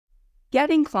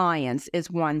Getting clients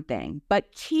is one thing,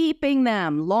 but keeping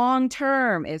them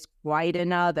long-term is quite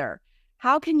another.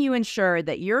 How can you ensure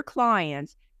that your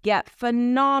clients get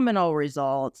phenomenal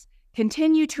results,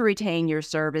 continue to retain your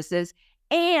services,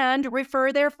 and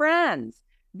refer their friends?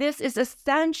 This is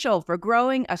essential for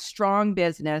growing a strong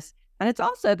business, and it's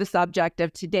also the subject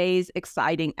of today's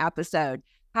exciting episode,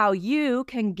 how you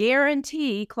can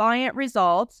guarantee client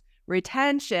results,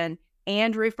 retention,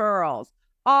 and referrals.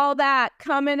 All that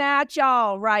coming at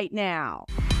y'all right now.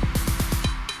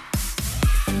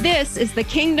 This is the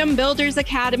Kingdom Builders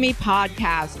Academy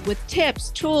podcast with tips,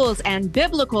 tools, and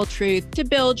biblical truth to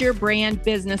build your brand,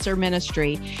 business, or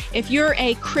ministry. If you're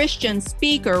a Christian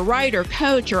speaker, writer,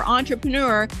 coach, or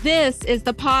entrepreneur, this is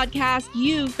the podcast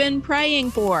you've been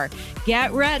praying for.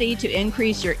 Get ready to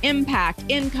increase your impact,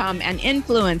 income, and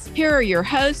influence. Here are your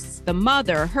hosts, the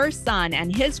mother, her son,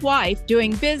 and his wife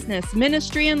doing business,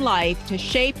 ministry, and life to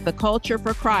shape the culture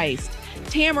for Christ.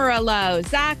 Tamara Lowe,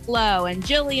 Zach Lowe, and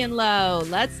Jillian Lowe.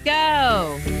 Let's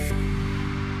go.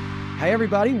 Hey,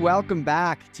 everybody. Welcome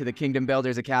back to the Kingdom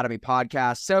Builders Academy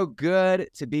podcast. So good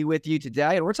to be with you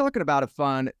today. And we're talking about a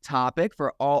fun topic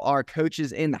for all our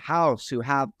coaches in the house who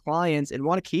have clients and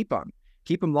want to keep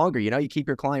them longer. You know, you keep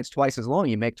your clients twice as long,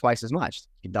 you make twice as much.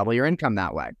 You double your income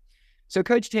that way. So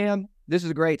Coach Tam, this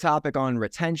is a great topic on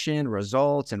retention,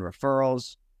 results, and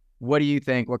referrals. What do you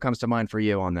think? What comes to mind for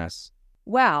you on this?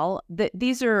 Well,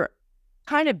 these are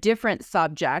kind of different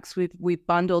subjects. We've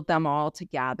bundled them all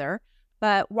together.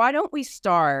 But why don't we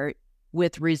start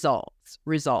with results,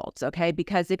 okay?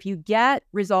 Because if you get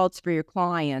results for your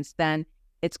clients, then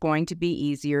it's going to be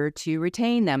easier to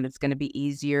retain them. It's going to be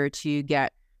easier to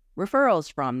get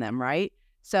referrals from them, right?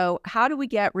 So how do we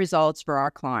get results for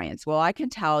our clients? Well, I can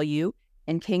tell you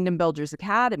in Kingdom Builders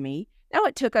Academy, now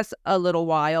it took us a little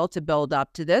while to build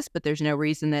up to this, but there's no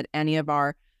reason that any of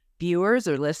our viewers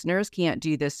or listeners can't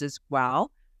do this as well.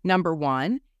 Number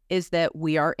one is that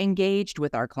we are engaged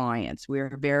with our clients. We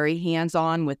are very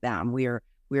hands-on with them. We are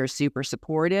super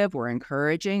supportive, we're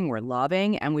encouraging, we're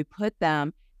loving, and we put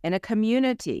them in a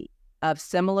community of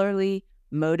similarly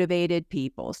motivated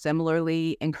people,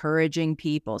 similarly encouraging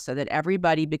people, so that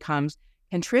everybody becomes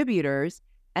contributors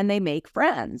and they make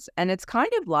friends. And it's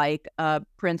kind of like a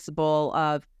principle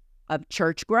of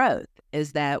church growth,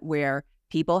 is that where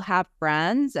people have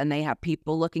friends and they have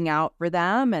people looking out for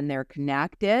them and they're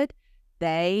connected,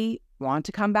 they want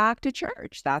to come back to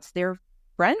church. That's their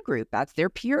friend group. That's their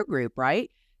peer group,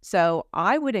 right? So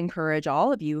I would encourage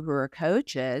all of you who are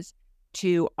coaches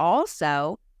to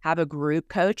also have a group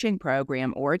coaching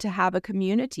program or to have a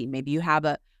community. Maybe you have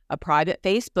a private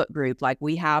Facebook group like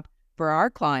we have for our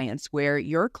clients, where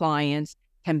your clients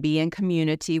can be in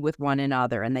community with one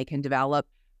another and they can develop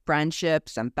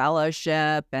friendships and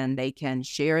fellowship, and they can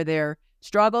share their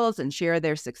struggles and share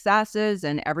their successes,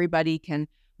 and everybody can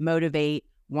motivate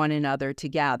one another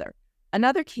together.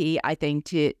 Another key, I think,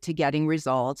 to getting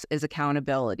results is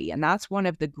accountability. And that's one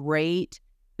of the great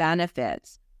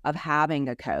benefits of having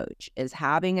a coach, is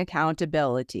having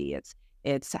accountability.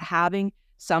 It's having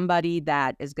somebody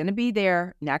that is going to be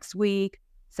there next week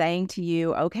saying to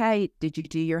you, okay, did you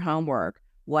do your homework?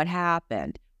 What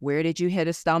happened? Where did you hit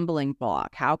a stumbling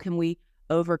block? How can we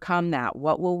overcome that?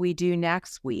 What will we do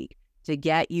next week to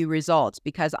get you results?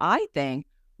 Because I think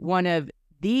one of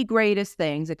the greatest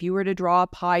things, if you were to draw a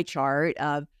pie chart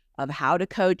of how to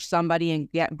coach somebody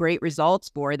and get great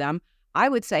results for them, I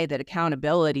would say that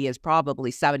accountability is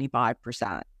probably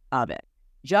 75% of it.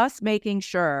 Just making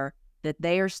sure that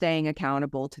they are staying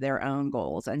accountable to their own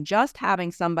goals. And just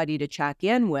having somebody to check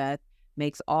in with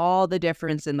makes all the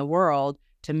difference in the world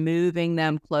to moving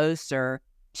them closer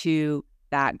to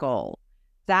that goal.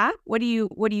 Zach, what do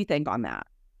you think on that?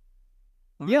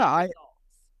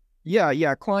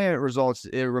 Yeah, client results.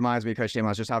 It reminds me, Coach Tim, I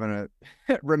was just having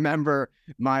to remember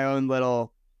my own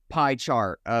little pie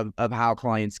chart of how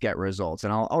clients get results.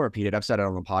 And I'll repeat it. I've said it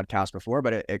on the podcast before,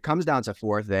 but it comes down to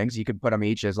four things. You could put them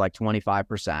each as like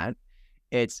 25%.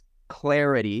 It's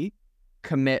clarity,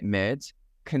 commitment,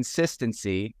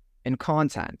 consistency, and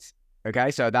content.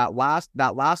 Okay, so that last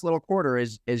little quarter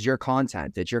is your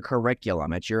content. It's your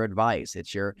curriculum. It's your advice.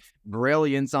 It's your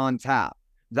brilliance on tap.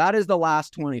 That is the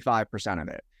last 25% of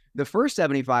it. The first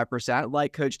 75%,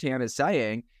 like Coach Tam is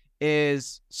saying,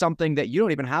 is something that you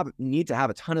don't even need to have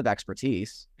a ton of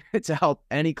expertise to help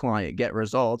any client get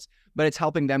results, but it's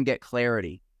helping them get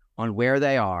clarity on where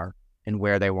they are and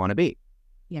where they want to be.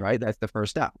 Yeah. Right? That's the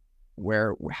first step.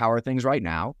 How are things right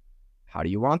now? How do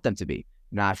you want them to be?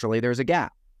 Naturally, there's a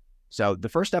gap. So the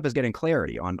first step is getting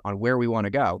clarity on where we want to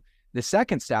go. The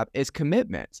second step is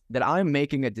commitment, that I'm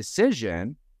making a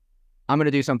decision. I'm going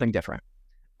to do something different.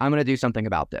 I'm going to do something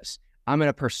about this. I'm going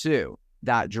to pursue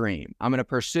that dream. I'm going to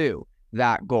pursue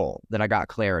that goal that I got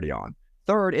clarity on.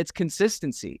 Third, it's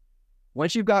consistency.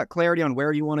 Once you've got clarity on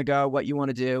where you want to go, what you want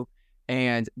to do,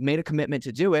 and made a commitment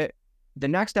to do it, the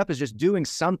next step is just doing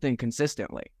something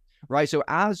consistently, right? So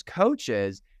as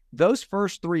coaches, those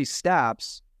first 3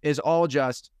 steps is all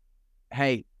just,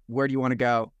 hey, where do you want to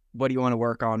go? What do you want to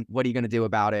work on? What are you going to do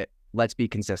about it? Let's be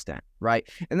consistent, right?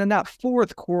 And then that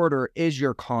 4th quarter is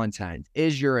your content,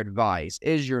 is your advice,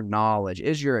 is your knowledge,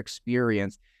 is your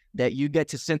experience that you get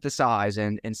to synthesize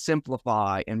and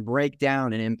simplify and break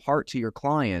down and impart to your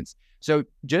clients. So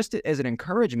just as an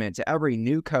encouragement to every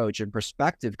new coach and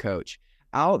prospective coach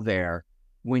out there,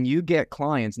 when you get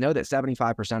clients, know that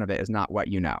 75% of it is not what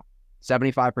you know.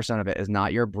 75% of it is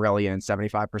not your brilliance.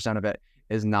 75% of it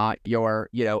is not your,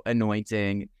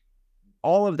 anointing.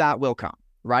 All of that will come,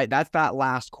 right? That's that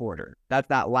last quarter. That's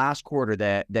that last quarter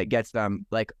that gets them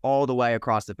like all the way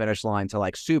across the finish line to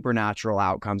like supernatural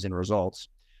outcomes and results.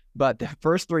 But the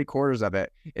first 3 quarters of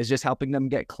it is just helping them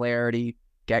get clarity,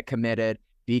 get committed,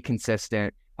 be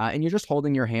consistent, and you're just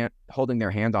holding their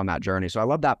hand on that journey. So I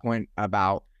love that point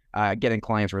about getting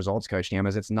clients results, Coach Tam,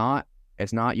 is it's not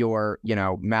your,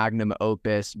 magnum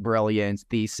opus, brilliance,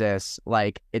 thesis.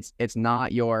 Like it's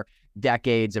not your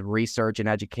decades of research and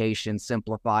education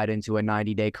simplified into a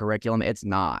 90-day curriculum. It's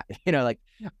not, like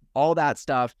all that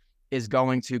stuff is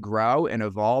going to grow and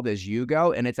evolve as you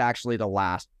go. And it's actually the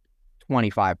last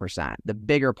 25%. The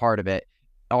bigger part of it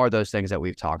are those things that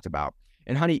we've talked about.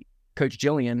 And honey, Coach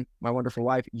Jillian, my wonderful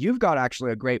wife, you've got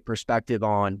actually a great perspective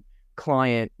on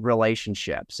client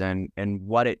relationships and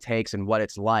what it takes and what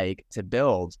it's like to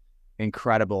build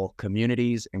incredible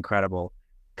communities, incredible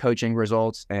coaching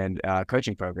results, and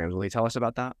coaching programs. Will you tell us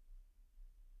about that?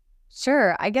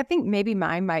 Sure. I think maybe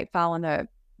mine might fall in the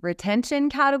retention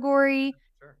category.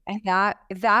 Sure. And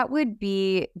that would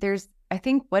be, I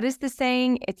think, what is the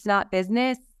saying? It's not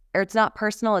business, or it's not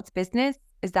personal, it's business.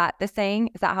 Is that the saying?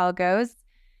 Is that how it goes?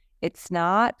 It's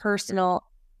not personal,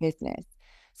 business.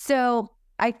 So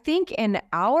I think in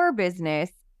our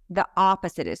business, the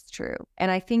opposite is true.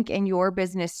 And I think in your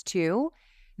business too,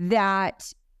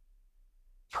 that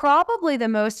probably the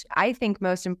most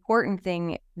important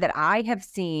thing that I have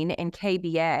seen in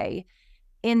KBA,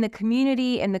 in the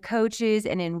community, in the coaches,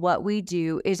 and in what we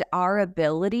do is our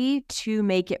ability to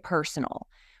make it personal.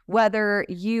 Whether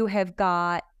you have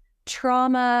got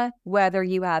trauma, whether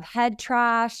you have head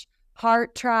trash,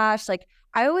 heart trash, like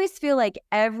I always feel like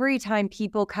every time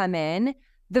people come in,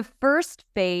 the first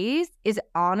phase is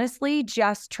honestly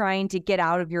just trying to get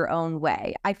out of your own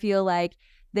way. I feel like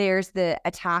there's the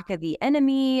attack of the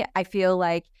enemy. I feel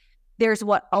like there's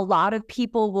what a lot of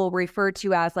people will refer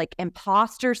to as like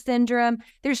imposter syndrome.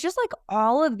 There's just like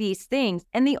all of these things.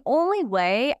 And the only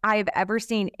way I've ever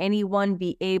seen anyone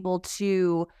be able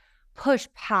to push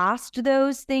past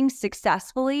those things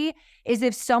successfully is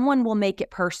if someone will make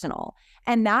it personal.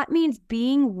 And that means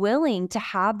being willing to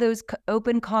have those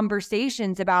open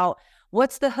conversations about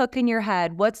what's the hook in your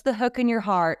head, what's the hook in your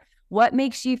heart, what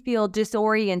makes you feel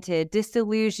disoriented,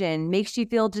 disillusioned, makes you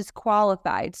feel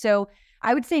disqualified. So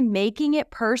I would say making it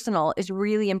personal is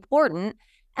really important.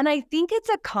 And I think it's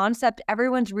a concept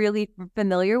everyone's really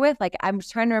familiar with. Like I'm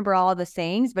trying to remember all the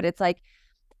sayings, but it's like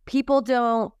people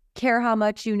don't care how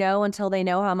much you know until they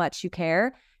know how much you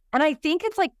care. And I think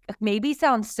it's like maybe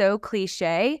sounds so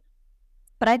cliche,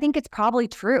 but I think it's probably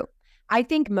true. I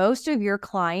think most of your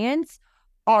clients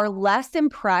are less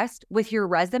impressed with your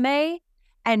resume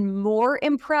and more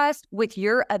impressed with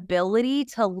your ability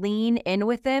to lean in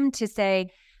with them to say,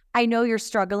 I know you're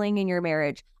struggling in your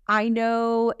marriage. I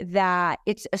know that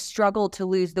it's a struggle to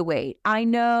lose the weight. I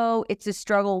know it's a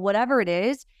struggle, whatever it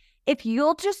is. If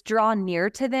you'll just draw near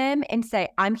to them and say,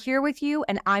 I'm here with you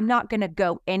and I'm not going to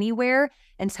go anywhere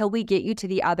until we get you to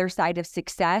the other side of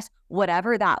success,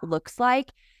 whatever that looks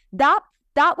like, that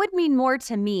would mean more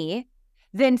to me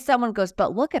than someone goes,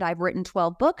 but look I've written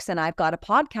 12 books and I've got a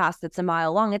podcast that's a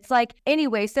mile long. It's like,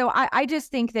 anyway, so I just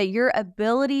think that your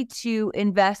ability to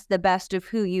invest the best of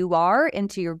who you are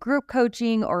into your group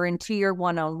coaching or into your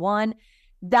one-on-one,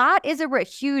 that is a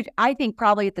huge, I think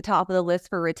probably at the top of the list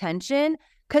for retention.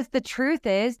 Because the truth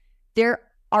is, there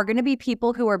are going to be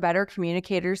people who are better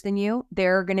communicators than you.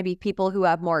 There are going to be people who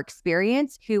have more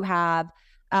experience, who have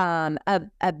a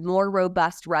more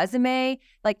robust resume.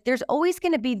 Like there's always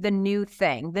going to be the new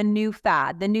thing, the new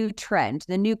fad, the new trend,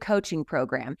 the new coaching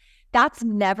program. That's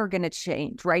never going to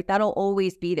change, right? That'll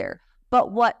always be there.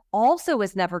 But what also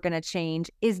is never going to change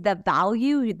is the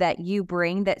value that you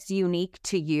bring that's unique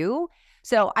to you.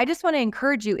 So I just want to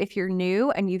encourage you, if you're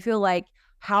new and you feel like,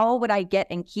 how would I get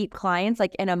and keep clients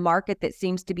like in a market that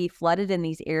seems to be flooded in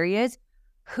these areas?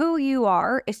 who you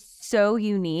are is so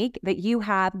unique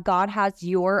that God has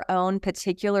your own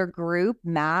particular group,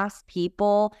 mass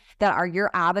people that are your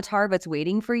avatar that's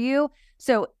waiting for you.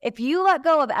 So if you let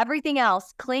go of everything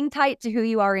else, cling tight to who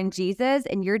you are in Jesus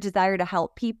and your desire to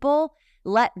help people,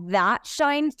 let that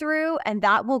shine through, and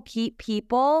that will keep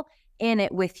people in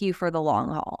it with you for the long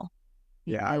haul.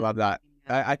 Yeah, I love that.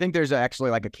 I think there's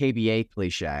actually like a KBA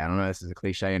cliche. I don't know if this is a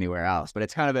cliche anywhere else, but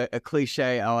it's kind of a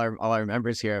cliche all our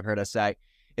members here have heard us say,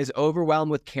 is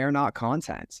overwhelmed with care, not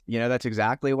content. You know, that's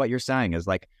exactly what you're saying, is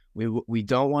like, we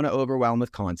don't want to overwhelm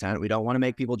with content. We don't want to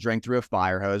make people drink through a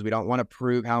fire hose. We don't want to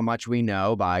prove how much we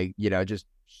know by, just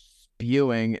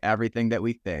spewing everything that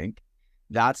we think.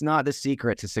 That's not the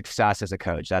secret to success as a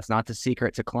coach. That's not the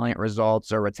secret to client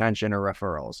results or retention or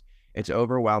referrals. It's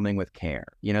overwhelming with care.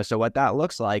 So what that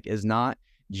looks like is not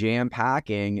jam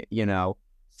packing,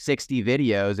 60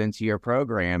 videos into your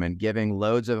program and giving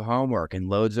loads of homework and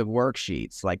loads of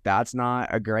worksheets. Like, that's not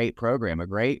a great program. A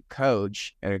great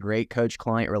coach and a great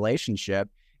coach-client relationship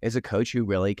is a coach who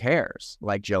really cares,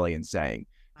 like Jillian's saying,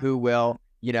 who will,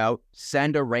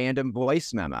 send a random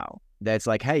voice memo that's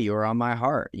like, hey, you were on my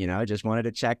heart, just wanted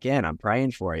to check in. I'm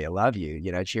praying for you. Love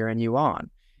you, cheering you on.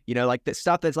 Like the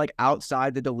stuff that's like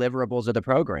outside the deliverables of the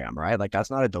program, right? Like, that's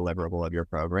not a deliverable of your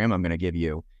program. I'm going to give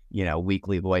you,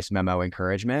 weekly voice memo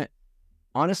encouragement.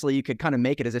 Honestly, you could kind of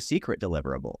make it as a secret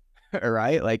deliverable,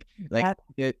 right? Like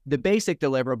the basic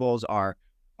deliverables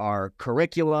are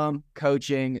curriculum,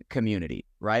 coaching, community,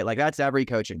 right? Like, that's every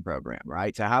coaching program,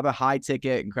 right? To have a high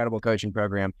ticket, incredible coaching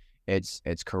program,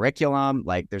 it's curriculum.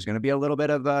 Like, there's going to be a little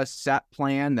bit of a set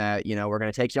plan that, we're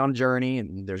going to take you on a journey,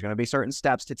 and there's going to be certain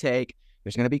steps to take.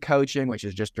 There's going to be coaching, which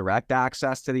is just direct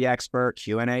access to the expert,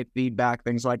 Q&A, feedback,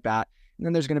 things like that. And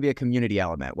then there's going to be a community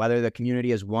element, whether the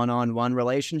community is one-on-one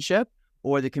relationship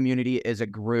or the community is a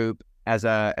group as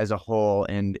a whole,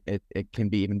 and it can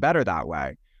be even better that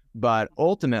way. But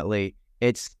ultimately,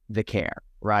 it's the care,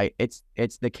 right? It's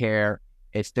the care,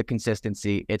 it's the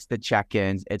consistency, it's the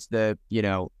check-ins, it's the,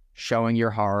 showing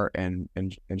your heart and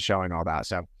showing all that.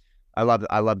 So I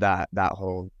love that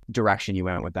whole direction you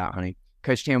went with that, honey.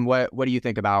 Coach Tam, what do you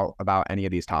think about any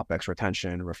of these topics,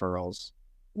 retention, referrals?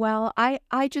 Well,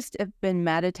 I just have been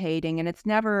meditating, and it's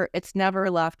never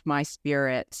left my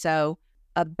spirit. So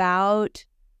about,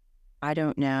 I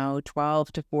don't know,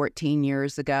 12 to 14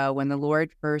 years ago, when the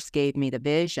Lord first gave me the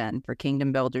vision for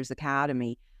Kingdom Builders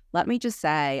Academy, let me just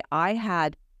say, I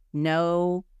had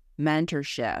no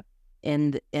mentorship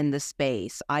in the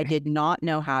space. I did not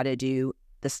know how to do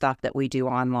the stuff that we do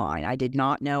online. I did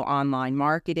not know online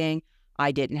marketing.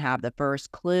 I didn't have the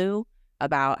first clue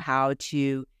about how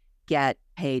to get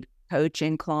paid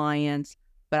coaching clients,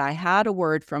 but I had a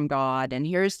word from God, and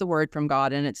here's the word from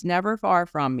God, and it's never far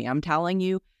from me. I'm telling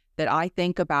you that I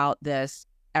think about this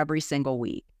every single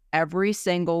week. Every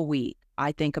single week,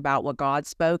 I think about what God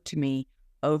spoke to me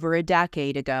over a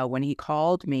decade ago when he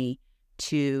called me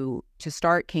to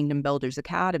start Kingdom Builders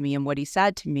Academy. And what he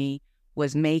said to me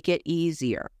was, make it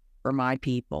easier for my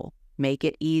people. Make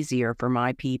it easier for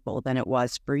my people than it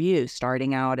was for you,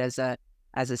 starting out as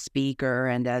a speaker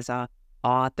and as a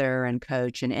author and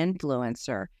coach and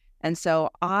influencer. And so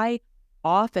I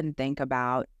often think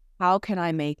about, how can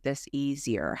I make this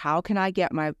easier? How can I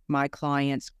get my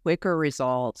clients quicker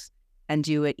results and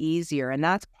do it easier? And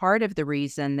that's part of the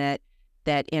reason that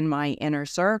in my inner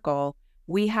circle,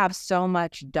 we have so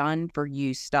much done for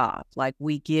you stuff. Like,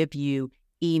 we give you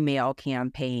email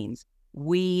campaigns.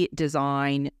 We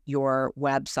design your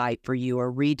website for you,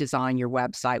 or redesign your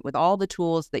website with all the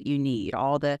tools that you need,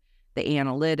 all the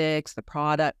analytics, the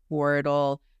product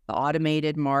portal, the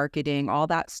automated marketing, all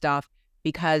that stuff,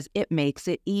 because it makes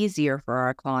it easier for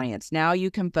our clients. Now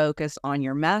you can focus on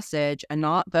your message and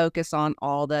not focus on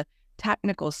all the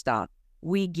technical stuff.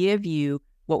 We give you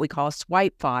what we call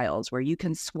swipe files, where you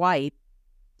can swipe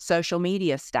social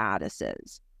media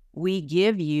statuses. We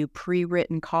give you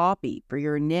pre-written copy for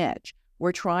your niche.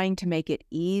 We're trying to make it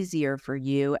easier for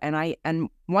you. And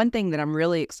one thing that I'm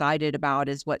really excited about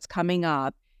is what's coming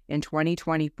up in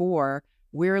 2024.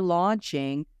 We're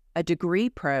launching a degree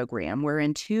program where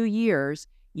in 2 years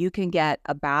you can get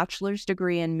a bachelor's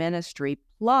degree in ministry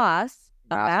plus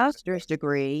a master's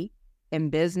degree in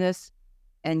business,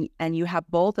 and you have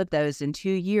both of those in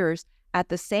 2 years. At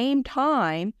the same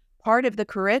time, part of the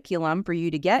curriculum for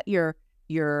you to get your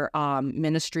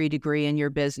ministry degree and your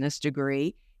business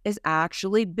degree is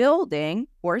actually building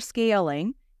or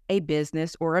scaling a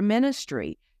business or a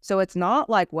ministry. So it's not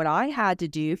like what I had to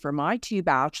do for my 2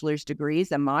 bachelor's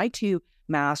degrees and my 2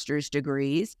 master's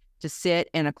degrees, to sit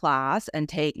in a class and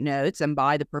take notes and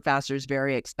buy the professor's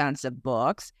very expensive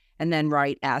books and then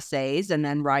write essays and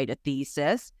then write a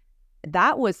thesis.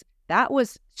 That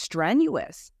was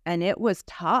strenuous, and it was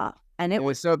tough. And it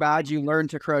was so bad you learned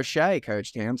to crochet,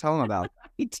 Coach Tam. Tell them about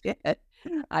it.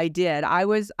 I did. I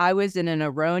was in an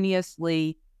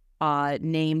erroneously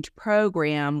named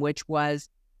program, which was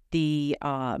the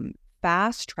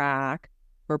fast track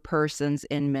for persons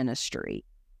in ministry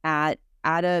at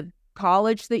a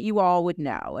college that you all would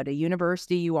know, at a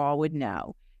university you all would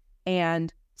know.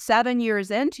 And 7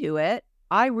 years into it,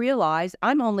 I realized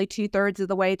I'm only 2/3 of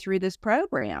the way through this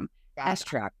program. Fast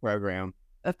track program.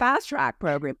 A fast track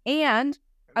program. And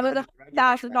I was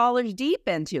 $100,000 deep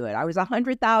into it. I was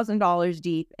 $100,000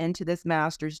 deep into this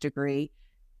master's degree.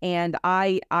 And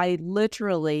I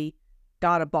literally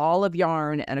got a ball of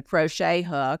yarn and a crochet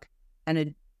hook and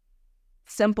a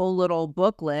simple little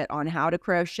booklet on how to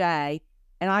crochet.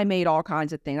 And I made all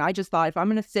kinds of things. I just thought, if I'm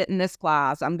going to sit in this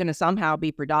class, I'm going to somehow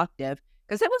be productive,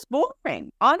 because it was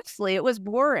boring. Honestly, it was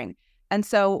boring. And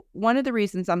so one of the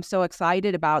reasons I'm so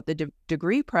excited about the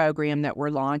degree program that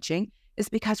we're launching is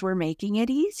because we're making it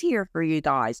easier for you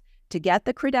guys to get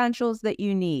the credentials that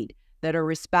you need, that are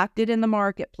respected in the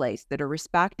marketplace, that are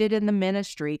respected in the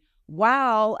ministry,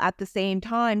 while at the same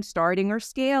time starting or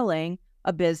scaling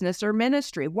a business or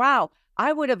ministry. Wow,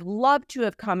 I would have loved to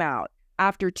have come out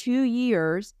after 2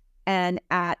 years and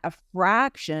at a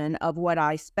fraction of what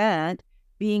I spent,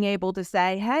 being able to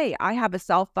say, hey, I have a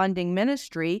self-funding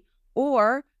ministry,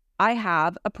 or I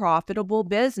have a profitable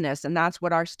business. And that's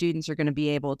what our students are going to be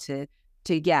able to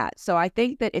get. So I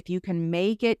think that if you can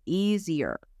make it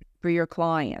easier for your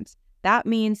clients, that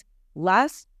means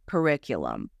less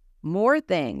curriculum, more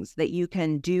things that you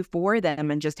can do for them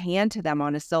and just hand to them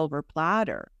on a silver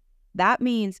platter. That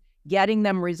means getting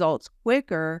them results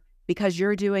quicker because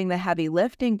you're doing the heavy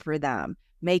lifting for them,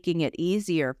 making it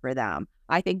easier for them.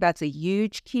 I think that's a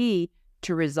huge key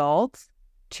to results,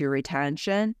 to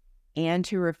retention, and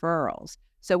to referrals.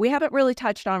 So we haven't really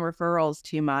touched on referrals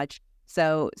too much.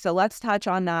 So let's touch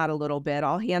on that a little bit.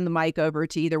 I'll hand the mic over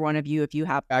to either one of you if you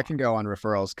have. I can go on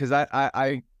referrals, because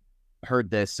I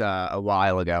heard this a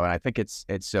while ago, and I think it's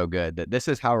so good that this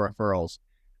is how referrals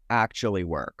actually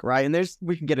work, right? And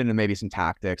we can get into maybe some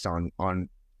tactics on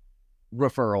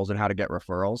referrals and how to get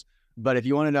referrals. But if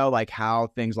you want to know like how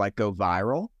things like go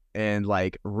viral and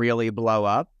like really blow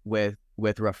up with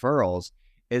referrals,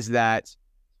 is that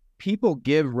people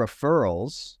give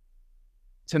referrals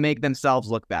to make themselves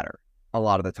look better a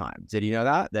lot of the time. Did you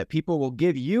know that people will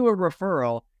give you a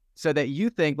referral so that you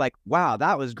think like, wow,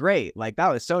 that was great. Like, that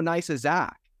was so nice of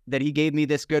Zach that he gave me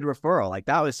this good referral. Like,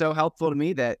 that was so helpful to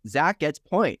me that Zach gets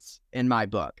points in my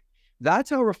book. That's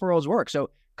how referrals work. So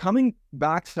coming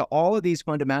back to all of these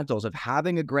fundamentals of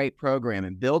having a great program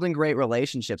and building great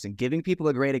relationships and giving people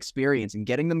a great experience and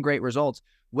getting them great results,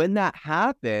 when that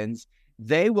happens,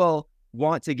 they will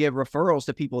want to give referrals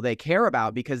to people they care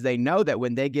about, because they know that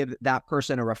when they give that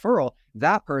person a referral,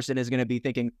 that person is going to be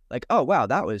thinking like, oh, wow,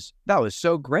 that was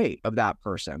so great of that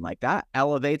person. Like, that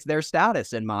elevates their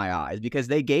status in my eyes because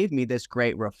they gave me this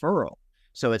great referral.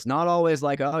 So it's not always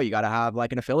like, oh, you got to have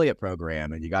like an affiliate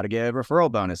program and you got to give referral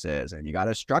bonuses and you got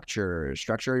to structure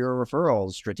your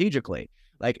referrals strategically.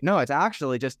 Like, no, it's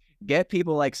actually just get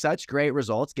people like such great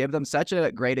results, give them such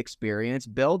a great experience,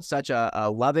 build such a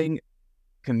loving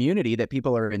community that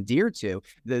people are endeared to,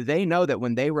 that they know that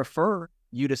when they refer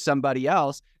you to somebody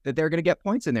else, that they're going to get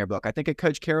points in their book. I think of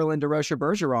Coach Carolyn DeRocha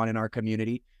Bergeron in our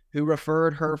community, who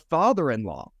referred her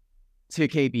father-in-law to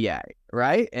KBA,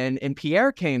 right? And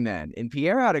Pierre came in, and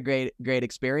Pierre had a great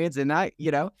experience. And that,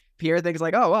 Pierre thinks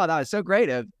like, oh, wow, that was so great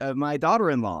of my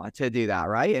daughter-in-law to do that,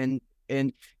 right?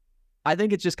 And I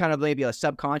think it's just kind of maybe a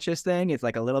subconscious thing. It's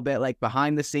like a little bit like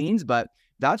behind the scenes, but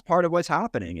that's part of what's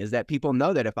happening, is that people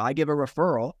know that if I give a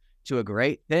referral to a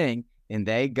great thing and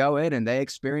they go in and they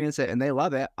experience it and they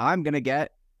love it, I'm going to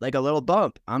get like a little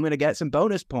bump. I'm going to get some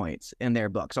bonus points in their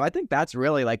book. So I think that's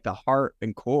really like the heart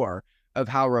and core of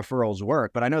how referrals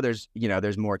work. But I know there's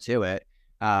more to it.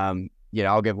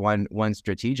 I'll give one mini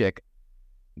strategic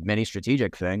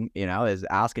thing, is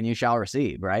ask and you shall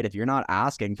receive, right? If you're not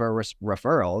asking for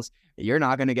referrals, you're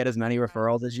not going to get as many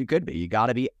referrals as you could be. You got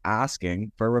to be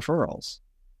asking for referrals.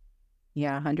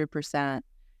 Yeah, 100%.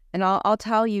 And I'll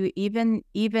tell you, even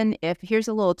if, here's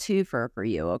a little twofer for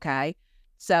you, okay?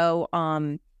 So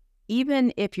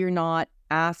even if you're not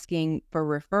asking for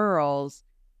referrals,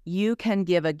 you can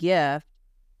give a gift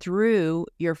through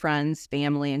your friends,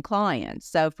 family, and clients.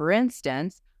 So for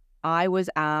instance, I was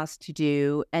asked to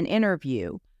do an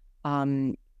interview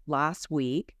last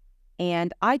week,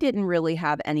 and I didn't really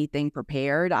have anything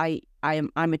prepared.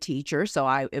 I'm a teacher,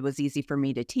 so it was easy for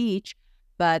me to teach.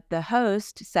 But the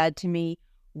host said to me,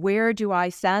 where do I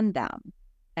send them?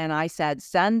 And I said,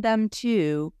 send them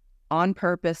to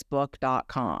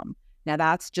onpurposebook.com. Now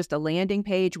that's just a landing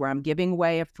page where I'm giving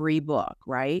away a free book,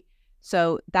 right?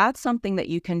 So that's something that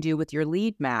you can do with your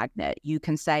lead magnet. You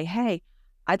can say, hey,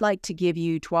 I'd like to give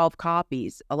you 12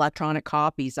 copies, electronic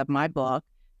copies of my book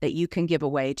that you can give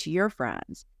away to your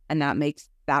friends. And that makes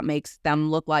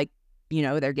them look like,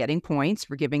 they're getting points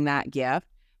for giving that gift.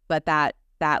 But that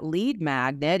lead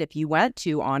magnet, if you went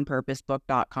to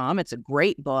onpurposebook.com, it's a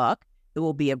great book. It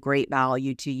will be of great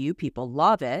value to you. People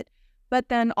love it. But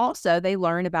then also they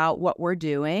learn about what we're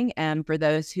doing. And for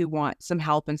those who want some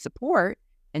help and support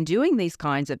in doing these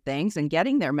kinds of things and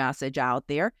getting their message out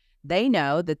there, they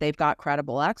know that they've got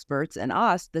credible experts in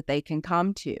us that they can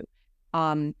come to.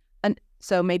 And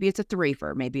so maybe it's a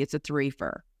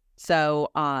threefer. So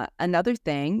another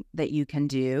thing that you can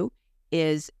do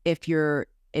is if you're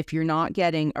not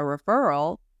getting a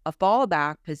referral, a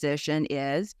fallback position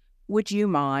is, would you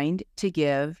mind to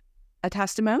give a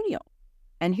testimonial?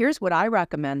 And here's what I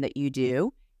recommend that you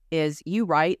do is you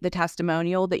write the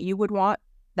testimonial that you would want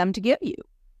them to give you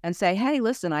and say, hey,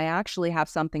 listen, I actually have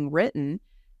something written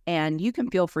and you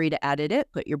can feel free to edit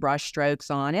it, put your brush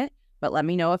strokes on it, but let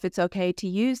me know if it's okay to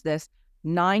use this.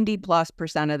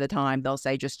 90+% of the time, they'll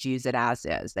say just use it as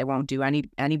is. They won't do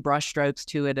any brush strokes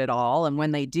to it at all. And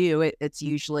when they do, it's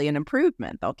usually an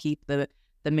improvement. They'll keep the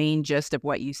main gist of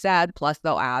what you said, plus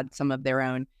they'll add some of their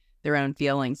own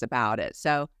feelings about it.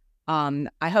 So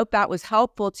I hope that was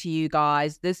helpful to you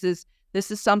guys. This is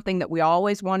something that we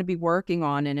always want to be working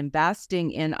on and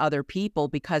investing in other people,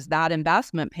 because that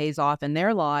investment pays off in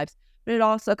their lives, but it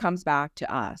also comes back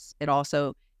to us. It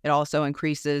also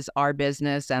increases our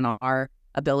business and our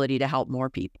ability to help more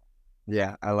people.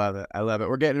 Yeah, I love it.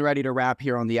 We're getting ready to wrap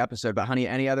here on the episode, but honey,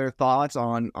 any other thoughts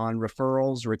on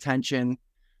referrals, retention,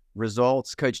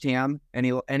 results? Coach Tam,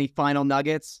 any final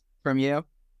nuggets from you?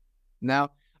 No?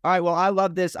 All right, well, I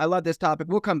love this topic.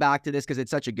 We'll come back to this because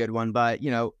it's such a good one, but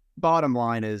bottom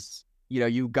line is,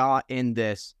 you got in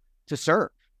this to serve,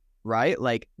 right?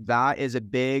 Like that is a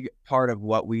big part of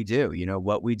what we do.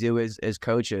 What we do as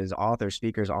coaches, authors,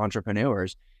 speakers,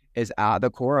 entrepreneurs is at the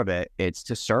core of it. It's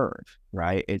to serve,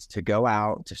 right? It's to go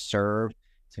out, to serve,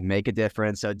 to make a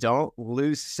difference. So don't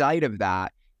lose sight of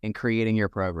that in creating your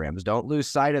programs. Don't lose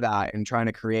sight of that in trying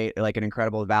to create like an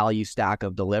incredible value stack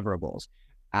of deliverables.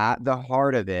 At the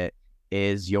heart of it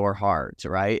is your heart,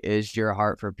 right? Is your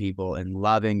heart for people and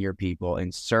loving your people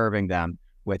and serving them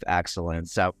with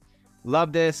excellence. So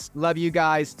love this. Love you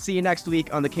guys. See you next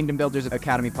week on the Kingdom Builders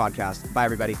Academy podcast. Bye,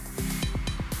 everybody.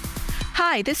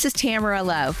 Hi, this is Tamara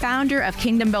Lowe, founder of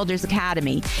Kingdom Builders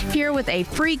Academy, here with a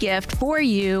free gift for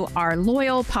you, our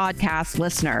loyal podcast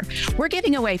listener. We're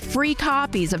giving away free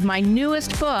copies of my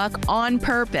newest book, On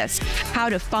Purpose, How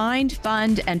to Find,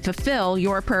 Fund, and Fulfill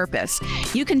Your Purpose.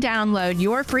 You can download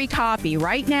your free copy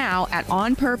right now at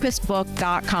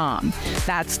onpurposebook.com.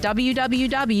 That's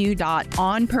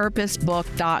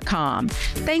www.onpurposebook.com.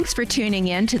 Thanks for tuning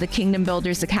in to the Kingdom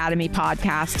Builders Academy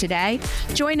podcast today.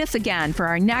 Join us again for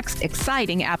our next exciting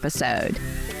episode.